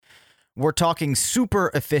We're talking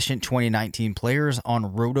super efficient 2019 players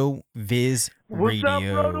on RotoViz What's up,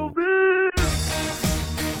 Radio. RotoViz?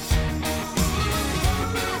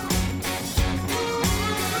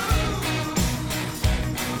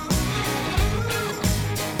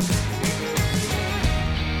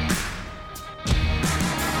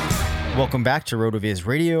 Welcome back to RotoViz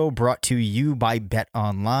Radio, brought to you by Bet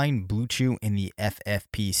Online, Blue Chew, and the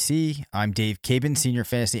FFPC. I'm Dave Cabin, Senior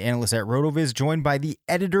Fantasy Analyst at RotoViz, joined by the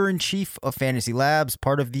Editor-in-Chief of Fantasy Labs,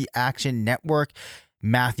 part of the Action Network,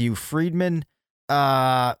 Matthew Friedman.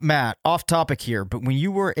 Matt, off topic here, but when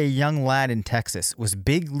you were a young lad in Texas, was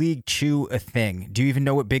Big League Chew a thing? Do you even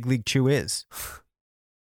know what Big League Chew is?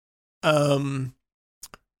 I'm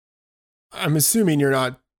assuming you're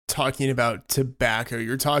not talking about tobacco.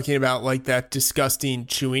 You're talking about like that disgusting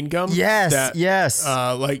chewing gum. Yes, yes.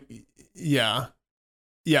 Yeah.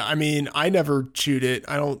 I mean, I never chewed it.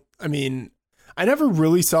 I never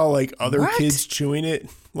really saw like other kids chewing it,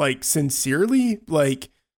 like sincerely, like,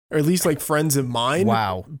 or at least like friends of mine.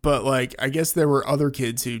 Wow. But like, I guess there were other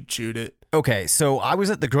kids who chewed it. Okay, so I was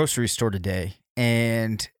at the grocery store today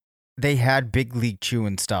and they had Big League Chew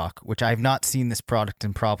in stock, which I've not seen this product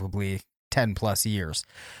in probably 10 plus years.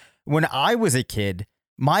 When I was a kid,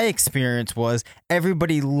 my experience was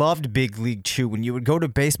everybody loved Big League Chew. When you would go to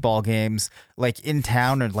baseball games, like in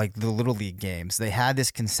town or like the Little League games, they had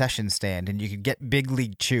this concession stand and you could get Big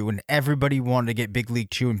League Chew, and everybody wanted to get Big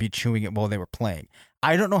League Chew and be chewing it while they were playing.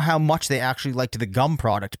 I don't know how much they actually liked the gum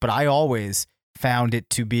product, but I always found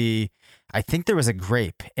it to be, I think there was a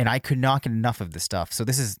grape, and I could not get enough of this stuff. So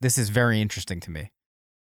this is very interesting to me.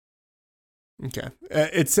 Okay.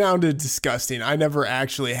 It sounded disgusting. I never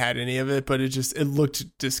actually had any of it, but it looked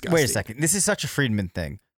disgusting. Wait a second. This is such a Friedman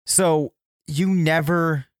thing. So you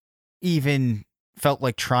never even felt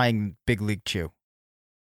like trying Big League Chew?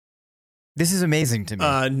 This is amazing to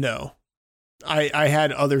me. No. I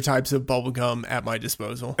had other types of bubble gum at my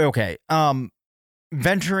disposal. Okay.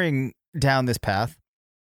 Venturing down this path,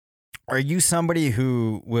 are you somebody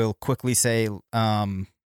who will quickly say, no,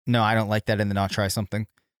 I don't like that, and then not try something?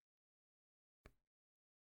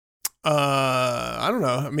 I don't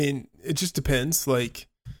know. I mean, it just depends. Like,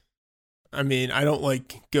 I mean, I don't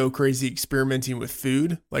like go crazy experimenting with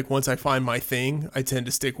food. Like once I find my thing, I tend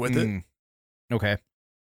to stick with it. Okay.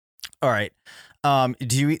 All right.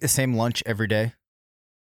 Do you eat the same lunch every day?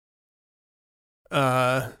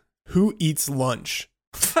 Who eats lunch?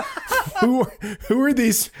 who are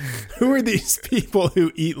these people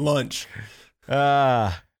who eat lunch?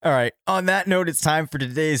 All right. On that note, it's time for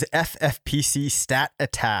today's FFPC stat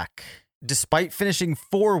attack. Despite finishing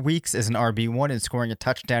 4 weeks as an RB1 and scoring a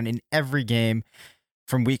touchdown in every game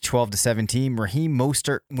from week 12 to 17, Raheem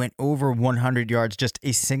Mostert went over 100 yards just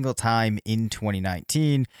a single time in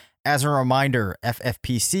 2019. As a reminder,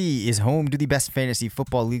 FFPC is home to the best fantasy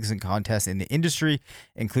football leagues and contests in the industry,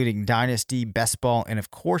 including Dynasty, Best Ball, and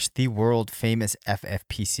of course, the world-famous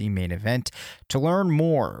FFPC main event. To learn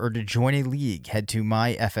more or to join a league, head to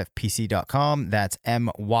myffpc.com. That's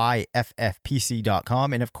myffpc.com.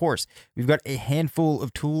 And of course, we've got a handful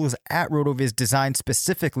of tools at RotoViz designed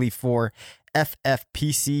specifically for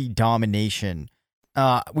FFPC domination.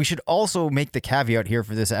 We should also make the caveat here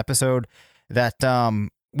for this episode that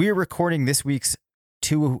we are recording this week's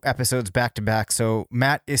 2 episodes back to back, so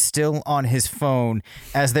Matt is still on his phone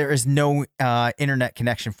as there is no internet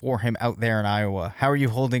connection for him out there in Iowa. How are you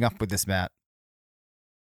holding up with this, Matt?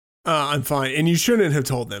 I'm fine, and you shouldn't have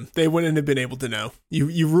told them. They wouldn't have been able to know.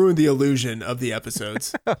 You ruined the illusion of the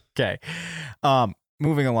episodes. Okay.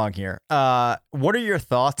 Moving along here. What are your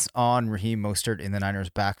thoughts on Raheem Mostert in the Niners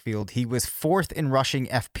backfield? He was 4th in rushing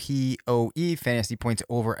FPOE, fantasy points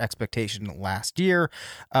over expectation, last year.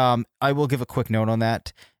 I will give a quick note on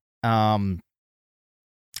that.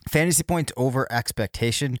 Fantasy points over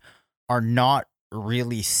expectation are not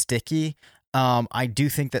really sticky. I do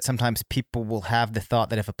think that sometimes people will have the thought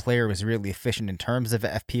that if a player was really efficient in terms of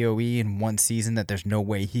FPOE in one season, that there's no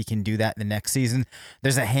way he can do that in the next season.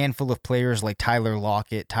 There's a handful of players like Tyler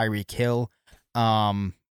Lockett, Tyreek Hill.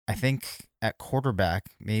 I think at quarterback,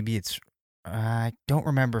 maybe it's, I don't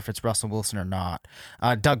remember if it's Russell Wilson or not.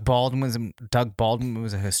 Doug Baldwin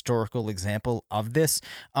was a historical example of this.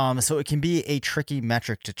 So it can be a tricky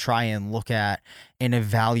metric to try and look at and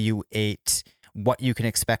evaluate what you can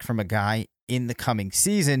expect from a guy in the coming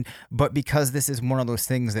season, but because this is one of those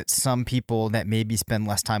things that some people that maybe spend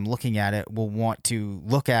less time looking at it will want to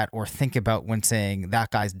look at or think about when saying that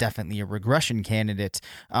guy's definitely a regression candidate,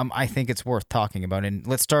 I think it's worth talking about. And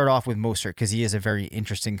let's start off with Mostert because he is a very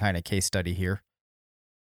interesting kind of case study here.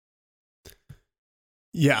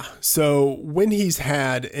 Yeah. So when he's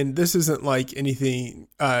had, and this isn't like anything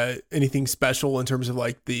special in terms of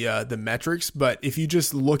like the metrics, but if you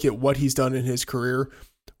just look at what he's done in his career,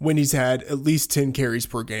 when he's had at least 10 carries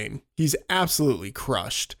per game, he's absolutely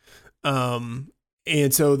crushed.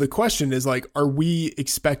 And so the question is like, are we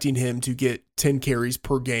expecting him to get 10 carries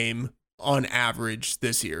per game on average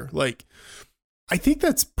this year? Like, I think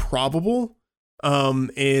that's probable.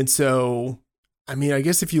 And so, I mean, I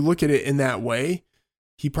guess if you look at it in that way,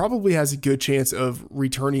 he probably has a good chance of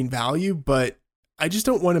returning value, but I just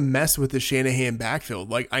don't want to mess with the Shanahan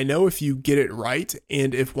backfield. Like, I know if you get it right,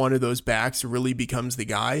 and if one of those backs really becomes the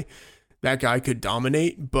guy, that guy could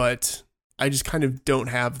dominate, but I just kind of don't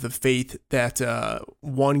have the faith that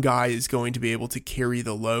one guy is going to be able to carry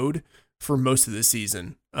the load for most of the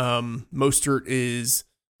season. Mostert is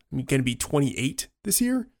going to be 28 this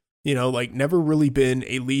year, like never really been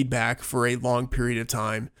a lead back for a long period of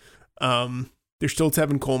time. There's still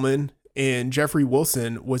Tevin Coleman, and Jeffrey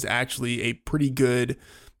Wilson was actually a pretty good,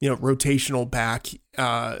 rotational back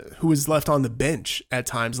who was left on the bench at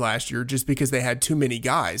times last year just because they had too many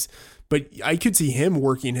guys. But I could see him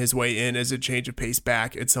working his way in as a change of pace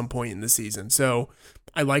back at some point in the season. So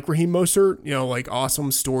I like Raheem Mostert, like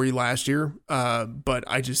awesome story last year. But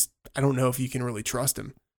I don't know if you can really trust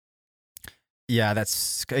him. Yeah,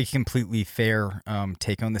 that's a completely fair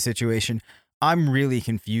take on the situation. I'm really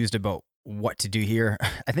confused about what to do here.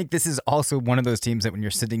 I think this is also one of those teams that when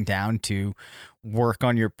you're sitting down to work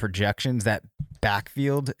on your projections, that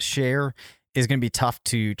backfield share is going to be tough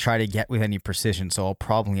to try to get with any precision. So I'll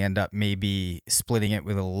probably end up maybe splitting it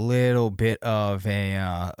with a little bit of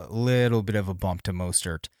a bump to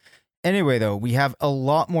Mostert. Anyway, though, we have a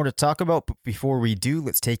lot more to talk about, but before we do,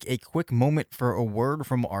 let's take a quick moment for a word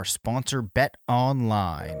from our sponsor, Bet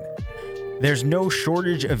Online. There's no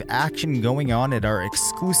shortage of action going on at our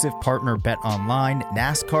exclusive partner, Bet Online.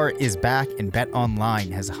 NASCAR is back, and Bet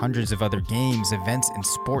Online has hundreds of other games, events, and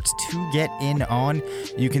sports to get in on.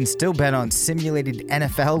 You can still bet on simulated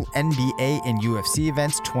NFL, NBA, and UFC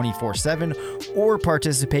events 24/7, or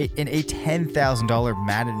participate in a $10,000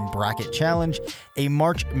 Madden Bracket Challenge, a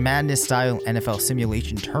March Madness-style NFL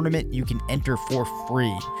simulation tournament you can enter for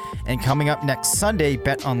free. And coming up next Sunday,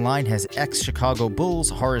 Bet Online has ex-Chicago Bulls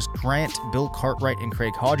Horace Grant, Bill Cartwright, and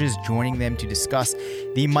Craig Hodges joining them to discuss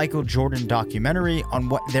the Michael Jordan documentary on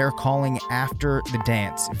what they're calling After the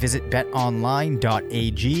Dance. Visit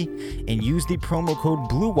betonline.ag and use the promo code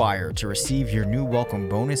BlueWire to receive your new welcome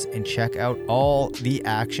bonus and check out all the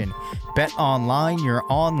action. Bet Online, your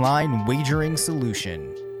online wagering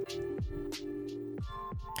solution.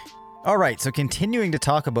 All right, so continuing to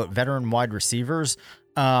talk about veteran wide receivers,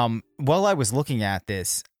 while I was looking at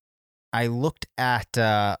this, I looked at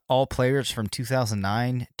all players from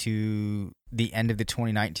 2009 to the end of the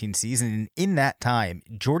 2019 season, and in that time,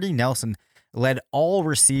 Jordy Nelson led all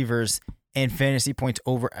receivers in fantasy points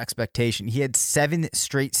over expectation. He had 7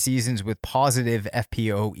 straight seasons with positive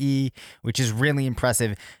FPOE, which is really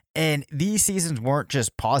impressive. And these seasons weren't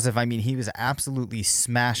just positive. I mean, he was absolutely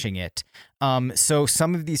smashing it. So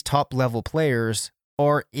some of these top level players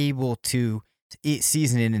are able to,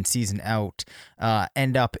 season in and season out,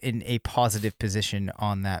 end up in a positive position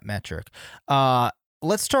on that metric.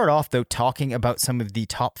 Let's start off, though, talking about some of the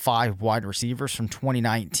top 5 wide receivers from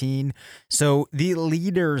 2019. So the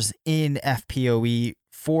leaders in FPOE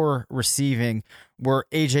for receiving were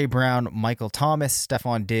A.J. Brown, Michael Thomas,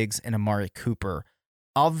 Stephon Diggs, and Amari Cooper.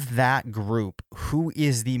 Of that group, who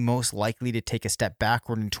is the most likely to take a step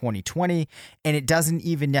backward in 2020? And it doesn't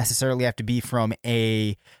even necessarily have to be from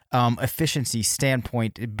a efficiency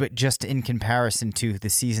standpoint, but just in comparison to the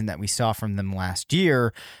season that we saw from them last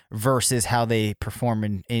year versus how they perform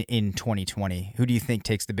in 2020. Who do you think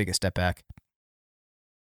takes the biggest step back?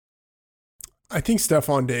 I think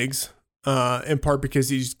Stephon Diggs, in part because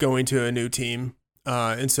he's going to a new team.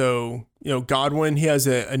 And so, Godwin, he has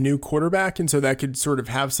a new quarterback, and so that could sort of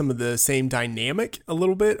have some of the same dynamic a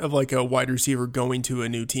little bit of like a wide receiver going to a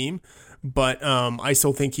new team. But I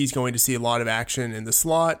still think he's going to see a lot of action in the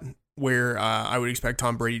slot where I would expect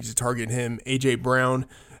Tom Brady to target him. A.J. Brown,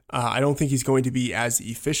 I don't think he's going to be as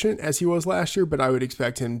efficient as he was last year, but I would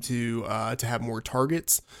expect him to have more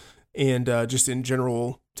targets and just in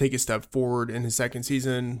general take a step forward in his second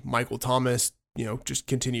season. Michael Thomas, just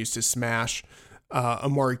continues to smash.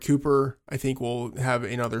 Amari Cooper, I think, will have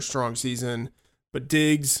another strong season. But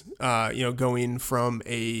Diggs, going from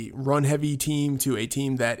a run-heavy team to a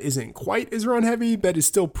team that isn't quite as run-heavy, but is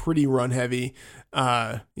still pretty run-heavy,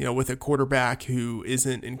 with a quarterback who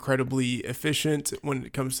isn't incredibly efficient when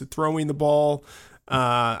it comes to throwing the ball.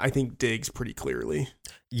 I think Diggs pretty clearly.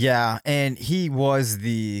 Yeah, and he was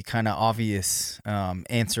the kind of obvious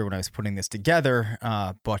answer when I was putting this together,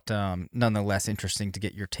 but nonetheless interesting to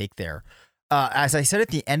get your take there. As I said at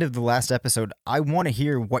the end of the last episode, I want to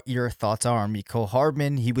hear what your thoughts are on Mecole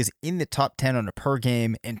Hardman. He was in the top 10 on a per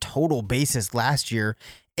game and total basis last year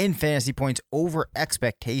in fantasy points over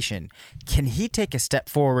expectation. Can he take a step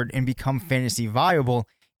forward and become fantasy viable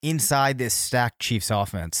inside this stacked Chiefs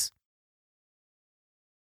offense?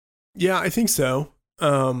 Yeah, I think so.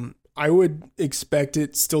 I would expect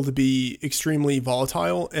it still to be extremely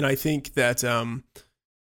volatile, and I think that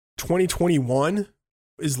 2021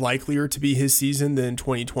 is likelier to be his season than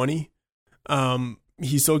 2020.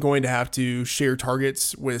 He's still going to have to share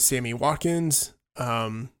targets with Sammy Watkins,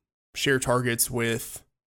 share targets with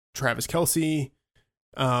Travis Kelce,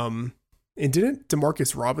 and didn't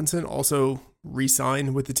Demarcus Robinson also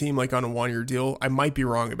re-sign with the team like on a 1-year deal? I might be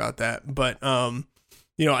wrong about that, but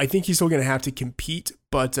I think he's still going to have to compete,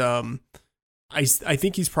 but I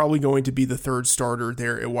think he's probably going to be the third starter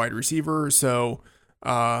there at wide receiver. So,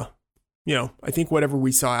 I think whatever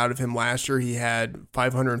we saw out of him last year, he had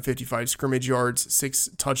 555 scrimmage yards, 6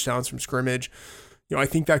 touchdowns from scrimmage. I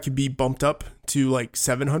think that could be bumped up to like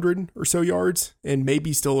 700 or so yards and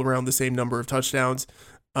maybe still around the same number of touchdowns,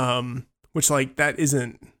 which like that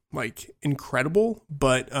isn't like incredible,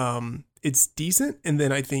 but it's decent. And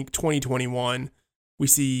then I think 2021, we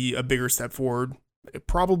see a bigger step forward,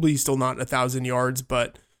 probably still not 1,000 yards,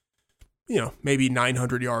 but maybe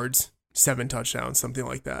 900 yards, 7 touchdowns, something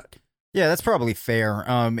like that. Yeah, that's probably fair.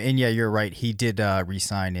 And yeah, you're right. He did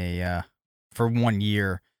re-sign for 1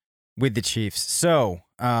 year with the Chiefs. So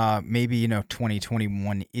maybe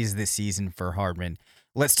 2021 is the season for Hardman.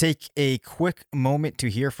 Let's take a quick moment to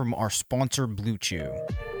hear from our sponsor, Blue Chew.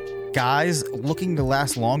 Guys, looking to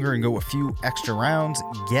last longer and go a few extra rounds,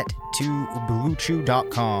 get to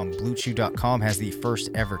BlueChew.com. BlueChew.com has the first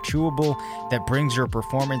ever chewable that brings your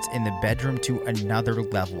performance in the bedroom to another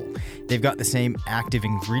level. They've got the same active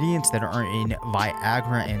ingredients that are in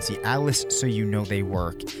Viagra and Cialis, so you know they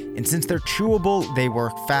work. And since they're chewable, they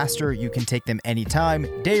work faster. You can take them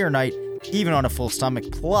anytime, day or night, even on a full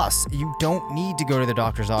stomach. Plus, you don't need to go to the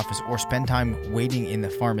doctor's office or spend time waiting in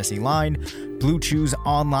the pharmacy line. Blue Chew's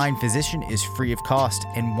online physician is free of cost,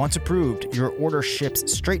 and once approved, your order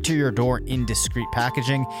ships straight to your door in discreet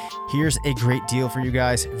packaging. Here's a great deal for you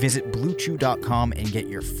guys. Visit BlueChew.com and get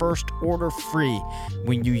your first order free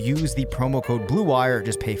when you use the promo code BlueWire.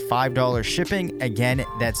 Just pay $5 shipping. Again,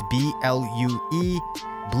 that's BLUE,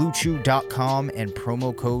 BlueChew.com, and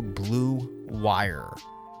promo code BlueWire.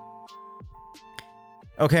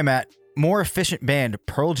 Okay, Matt, more efficient band,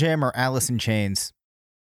 Pearl Jam or Alice in Chains?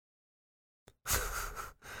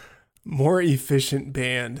 More efficient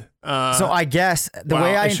band. So I guess the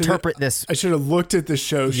way I interpret this... I should have looked at the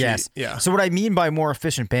show sheet. Yes. Yeah. So what I mean by more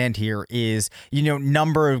efficient band here is,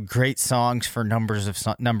 number of great songs for number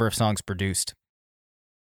of songs produced.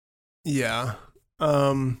 Yeah.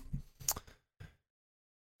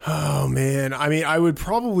 Oh man, I mean, I would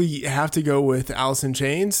probably have to go with Alice in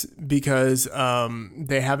Chains because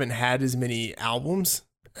they haven't had as many albums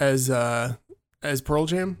as Pearl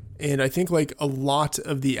Jam, and I think like a lot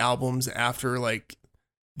of the albums after like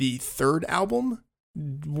the third album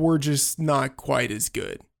were just not quite as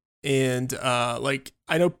good. And like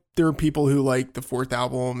I know there are people who like the fourth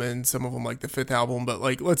album and some of them like the fifth album, but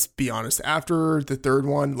like let's be honest, after the third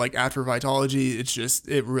one, like after Vitology,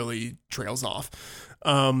 it really trails off.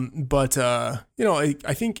 I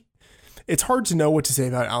think it's hard to know what to say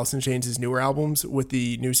about Alice in Chains' newer albums with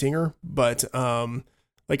the new singer, but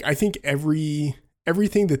I think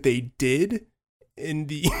everything that they did in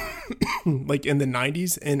the like in the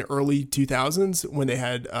 90s and early 2000s when they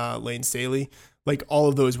had Lane Staley, like all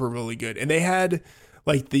of those were really good, and they had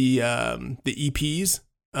like the EPs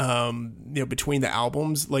between the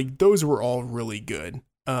albums, like those were all really good.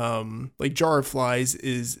 Like Jar of Flies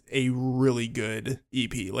is a really good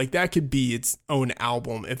EP. Like that could be its own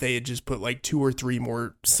album if they had just put like 2 or 3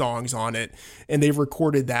 more songs on it, and they've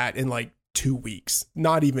recorded that in like 2 weeks,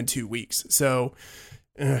 not even 2 weeks. So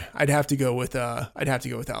I'd have to go with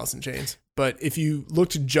Alice in Chains. But if you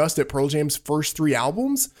looked just at Pearl Jam's first 3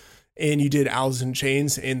 albums and you did Alice in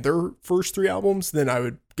Chains in their first 3 albums, then I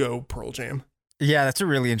would go Pearl Jam. Yeah, that's a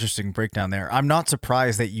really interesting breakdown there. I'm not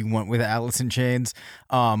surprised that you went with Alice in Chains.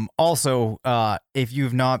 Also, if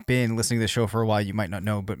you've not been listening to the show for a while, you might not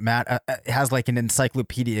know, but Matt has like an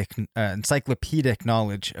encyclopedic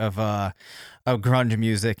knowledge of grunge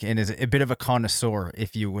music and is a bit of a connoisseur,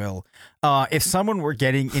 if you will. If someone were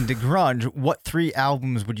getting into grunge, what 3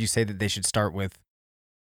 albums would you say that they should start with?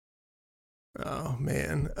 Oh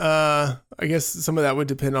man. I guess some of that would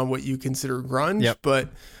depend on what you consider grunge, Yep. but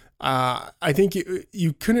I think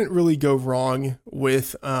you couldn't really go wrong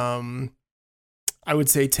with I would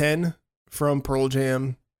say 10 from Pearl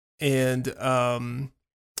Jam and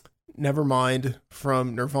Nevermind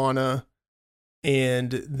from Nirvana,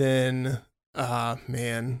 and then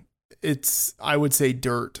man, I would say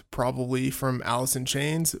Dirt probably from Alice in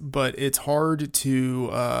Chains, but it's hard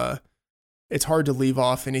to leave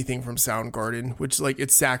off anything from Soundgarden, which like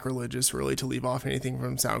it's sacrilegious really to leave off anything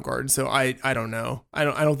from Soundgarden. So I don't know. I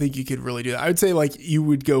don't think you could really do that. I would say like you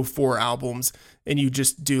would go 4 albums and you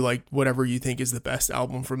just do like whatever you think is the best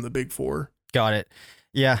album from the big 4. Got it.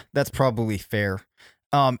 Yeah, that's probably fair.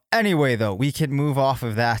 Anyway, though, we can move off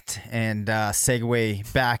of that and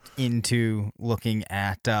segue back into looking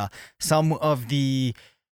at some of the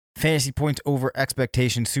fantasy points over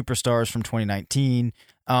expectation superstars from 2019.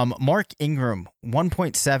 Mark Ingram,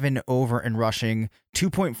 1.7 over in rushing,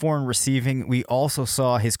 2.4 in receiving. We also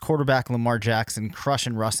saw his quarterback Lamar Jackson crush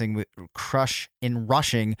in rushing with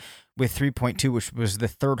 3.2, which was the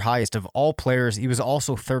third highest of all players. He was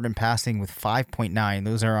also third in passing with 5.9.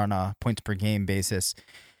 Those are on a points per game basis.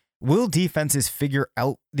 Will defenses figure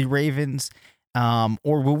out the Ravens?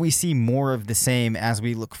 Or will we see more of the same as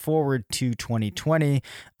we look forward to 2020?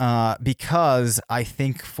 Because I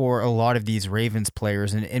think for a lot of these Ravens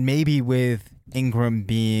players, and maybe with Ingram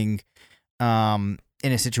being in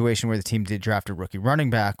a situation where the team did draft a rookie running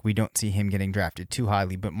back, we don't see him getting drafted too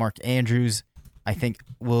highly. But Mark Andrews, I think,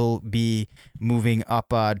 will be moving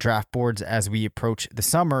up draft boards as we approach the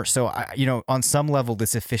summer. So, on some level,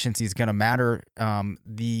 this efficiency is going to matter.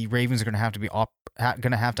 The Ravens are going to have to be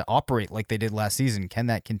going to have to operate like they did last season. Can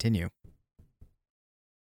that continue?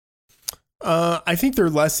 I think they're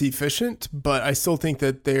less efficient, but I still think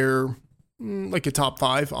that they're like a top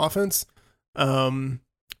 5 offense.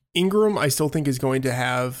 Ingram, I still think is going to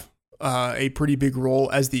have a pretty big role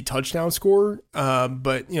as the touchdown scorer.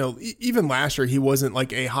 But even last year, he wasn't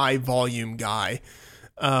like a high volume guy.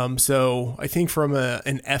 So I think from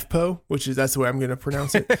an FPO, that's the way I'm going to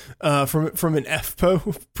pronounce it, from an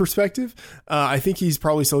FPO perspective, I think he's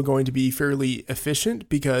probably still going to be fairly efficient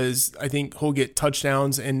because I think he'll get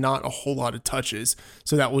touchdowns and not a whole lot of touches.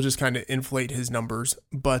 So that will just kind of inflate his numbers.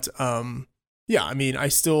 But yeah, I mean, I'm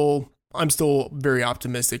still very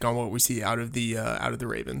optimistic on what we see out of the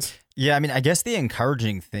Ravens. Yeah, I mean, I guess the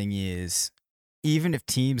encouraging thing is even if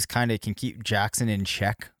teams kind of can keep Jackson in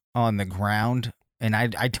check on the ground, and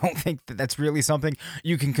I don't think that that's really something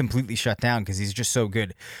you can completely shut down because he's just so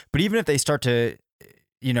good. But even if they start to,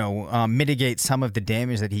 mitigate some of the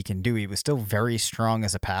damage that he can do, he was still very strong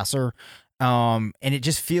as a passer. And it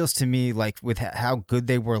just feels to me like with how good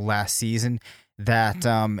they were last season that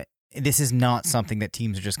this is not something that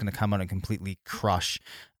teams are just going to come out and completely crush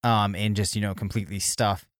and just, completely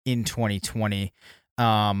stuff in 2020.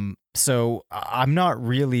 So I'm not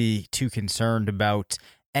really too concerned about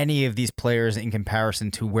any of these players in comparison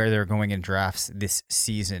to where they're going in drafts this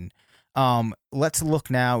season. Let's look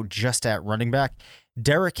now just at running back.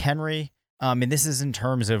 Derrick Henry, and this is in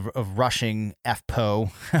terms of rushing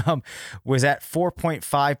FPO, was at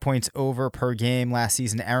 4.5 points over per game last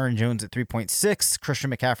season. Aaron Jones at 3.6, Christian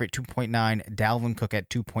McCaffrey at 2.9, Dalvin Cook at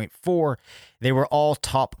 2.4. They were all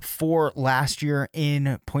top 4 last year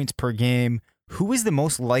in points per game. Who is the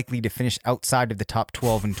most likely to finish outside of the top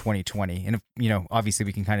 12 in 2020? And, obviously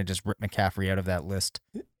we can kind of just rip McCaffrey out of that list.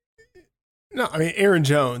 No, I mean, Aaron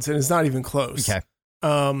Jones, and it's not even close. Okay.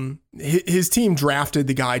 His team drafted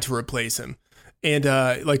the guy to replace him. And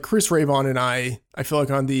like Chris Ravon and I feel like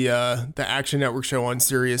on the Action Network show on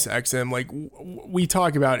Sirius XM, like we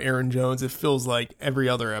talk about Aaron Jones. It feels like every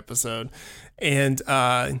other episode. And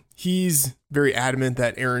he's very adamant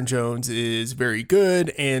that Aaron Jones is very good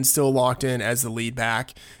and still locked in as the lead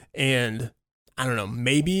back. And I don't know,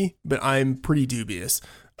 maybe, but I'm pretty dubious.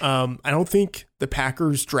 I don't think the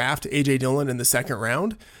Packers draft A.J. Dillon in the second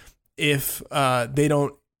round if they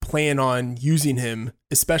don't plan on using him,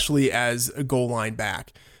 especially as a goal line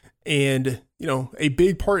back. And, a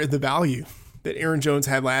big part of the value that Aaron Jones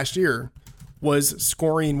had last year was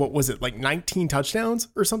scoring, what was it, like 19 touchdowns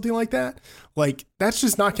or something like that? Like, that's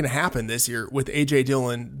just not going to happen this year with A.J.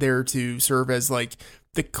 Dillon there to serve as like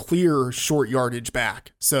the clear short yardage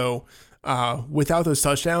back. So without those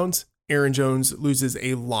touchdowns, Aaron Jones loses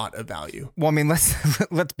a lot of value. Well, I mean,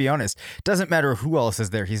 let's be honest. It doesn't matter who else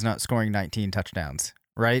is there. He's not scoring 19 touchdowns,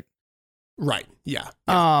 right? Right. Yeah.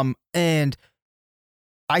 And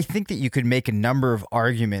I think that you could make a number of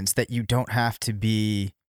arguments that you don't have to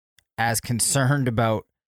be as concerned about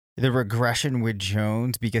the regression with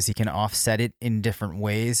Jones because he can offset it in different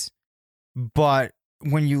ways. But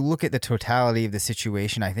when you look at the totality of the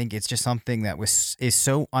situation, I think it's just something that is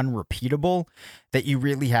so unrepeatable that you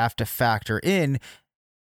really have to factor in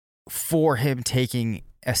for him taking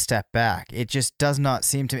a step back. It just does not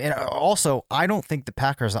seem to. And also, I don't think the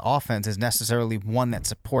Packers' offense is necessarily one that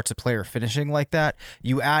supports a player finishing like that.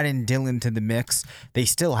 You add in Dillon to the mix, they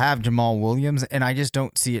still have Jamal Williams, and I just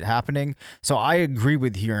don't see it happening. So I agree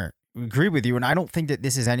with you, and I don't think that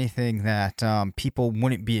this is anything that people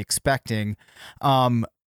wouldn't be expecting.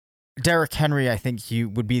 Derrick Henry, I think he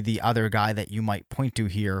would be the other guy that you might point to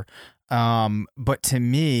here. But to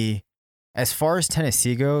me, as far as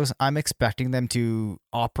Tennessee goes, I'm expecting them to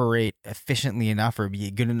operate efficiently enough or be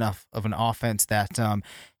good enough of an offense that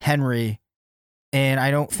Henry, and I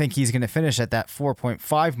don't think he's going to finish at that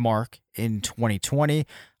 4.5 mark in 2020.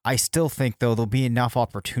 I still think, though, there'll be enough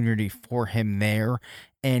opportunity for him there,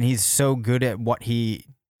 and he's so good at what he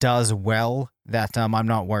does well that I'm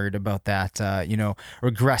not worried about that,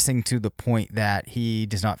 regressing to the point that he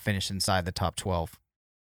does not finish inside the top 12.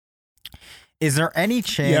 Is there any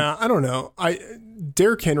chance? Yeah, I don't know.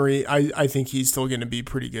 Derrick Henry, I think he's still going to be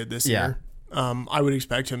pretty good this year. I would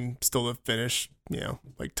expect him still to finish,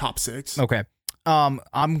 like top 6. Okay. I'm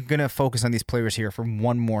going to focus on these players here for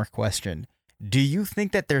one more question. Do you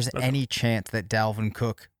think that there's any chance that Dalvin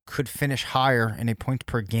Cook could finish higher in a point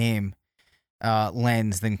per game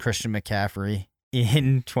lens than Christian McCaffrey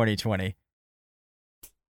in 2020?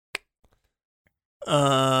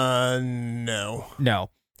 No.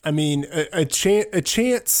 I mean, a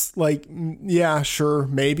chance, like, yeah, sure,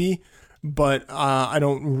 maybe, but I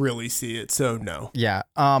don't really see it, so no. Yeah.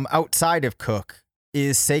 Outside of Cook,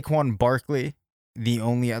 is Saquon Barkley the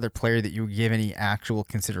only other player that you would give any actual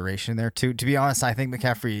consideration there to? To be honest, I think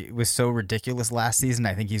McCaffrey was so ridiculous last season.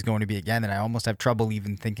 I think he's going to be again, and I almost have trouble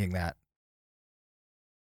even thinking that.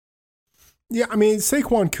 Yeah, I mean,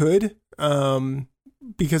 Saquon could,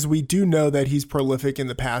 because we do know that he's prolific in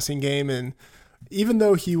the passing game, and even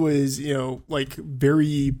though he was, like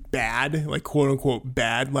very bad, like quote unquote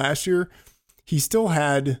bad last year, he still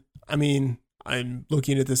had, I mean, I'm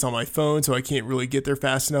looking at this on my phone, so I can't really get there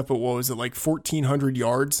fast enough, but what was it, like 1,400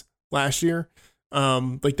 yards last year?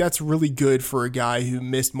 Like that's really good for a guy who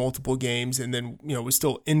missed multiple games and then, was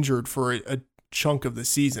still injured for a chunk of the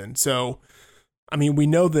season. So, I mean, we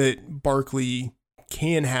know that Barkley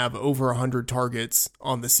can have over 100 targets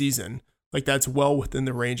on the season. Like that's well within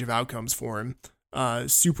the range of outcomes for him.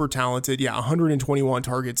 Super talented. Yeah, 121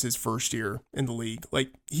 targets his first year in the league.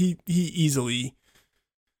 Like he easily,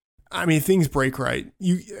 I mean, things break right.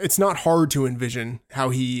 It's not hard to envision how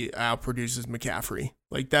he outproduces McCaffrey.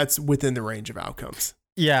 Like that's within the range of outcomes.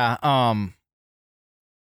 Yeah.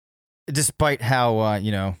 Despite how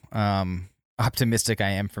optimistic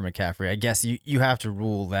I am for McCaffrey, I guess you have to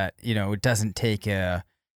rule that it doesn't take a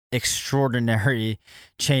extraordinary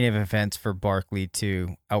chain of events for Barkley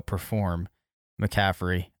to outperform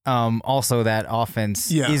McCaffrey. Also, that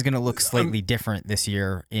offense is going to look slightly different this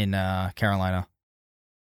year in Carolina.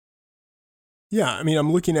 Yeah, I mean,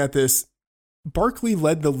 I'm looking at this. Barkley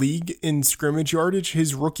led the league in scrimmage yardage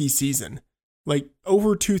his rookie season, like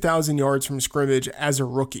over 2,000 yards from scrimmage as a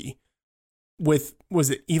rookie. With, was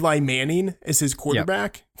it Eli Manning as his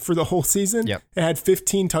quarterback for the whole season? Yep. It had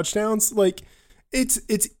 15 touchdowns. Like,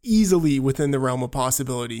 it's easily within the realm of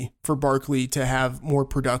possibility for Barkley to have more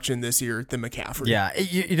production this year than McCaffrey. Yeah,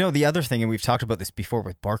 the other thing, and we've talked about this before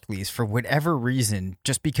with Barkley, is for whatever reason,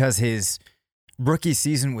 just because his rookie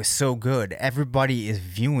season was so good, everybody is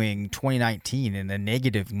viewing 2019 in a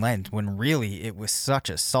negative lens when really it was such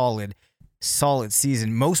a solid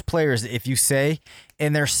season. Most players, if you say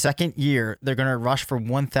in their second year, they're going to rush for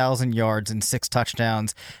 1,000 yards and 6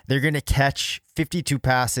 touchdowns, they're going to catch 52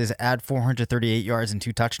 passes, add 438 yards and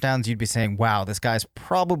 2 touchdowns, you'd be saying, wow, this guy's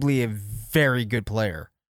probably a very good player.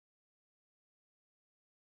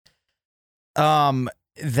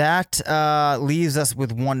 That leaves us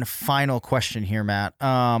with one final question here, Matt.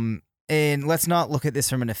 And let's not look at this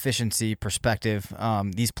from an efficiency perspective.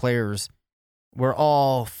 These players were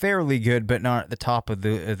all fairly good, but not at the top of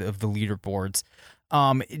the leaderboards.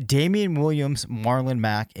 Damian Williams, Marlon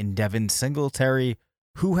Mack, and Devin Singletary,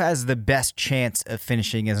 who has the best chance of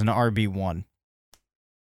finishing as an RB1?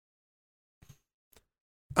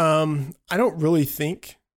 I don't really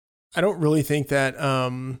think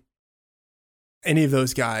that any of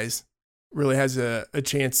those guys really has a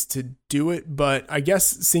chance to do it, but I guess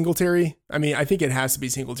Singletary, I mean, I think it has to be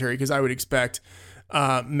Singletary because I would expect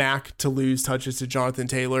Mack to lose touches to Jonathan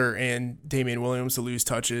Taylor and Damian Williams to lose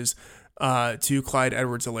touches to Clyde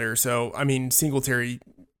Edwards-Helaire. So, I mean, Singletary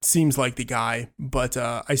seems like the guy, but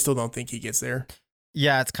I still don't think he gets there.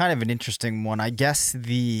 Yeah, it's kind of an interesting one. I guess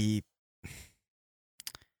the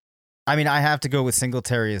I mean, I have to go with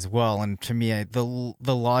Singletary as well. And to me, the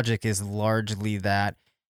logic is largely that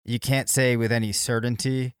you can't say with any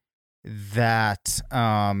certainty that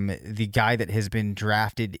the guy that has been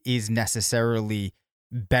drafted is necessarily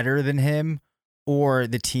better than him, or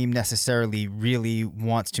the team necessarily really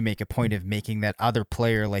wants to make a point of making that other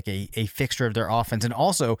player like a fixture of their offense. And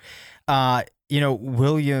also,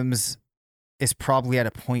 Williams is probably at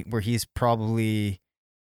a point where he's probably,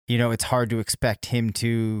 it's hard to expect him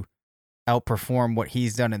to outperform what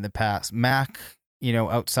he's done in the past. Mac,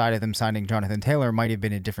 outside of them signing Jonathan Taylor, might have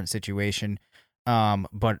been a different situation.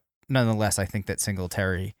 But nonetheless, I think that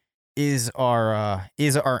Singletary is our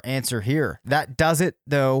answer here. That does it,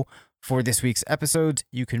 though, for this week's episodes.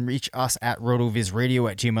 You can reach us at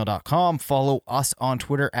rotovizradio@gmail.com. Follow us on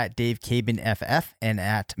Twitter at DaveCabinFF and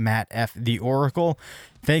at MattFTheOracle.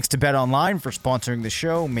 Thanks to BetOnline for sponsoring the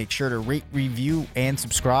show. Make sure to rate, review, and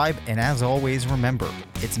subscribe. And as always, remember,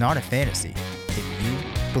 it's not a fantasy if you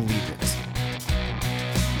believe it.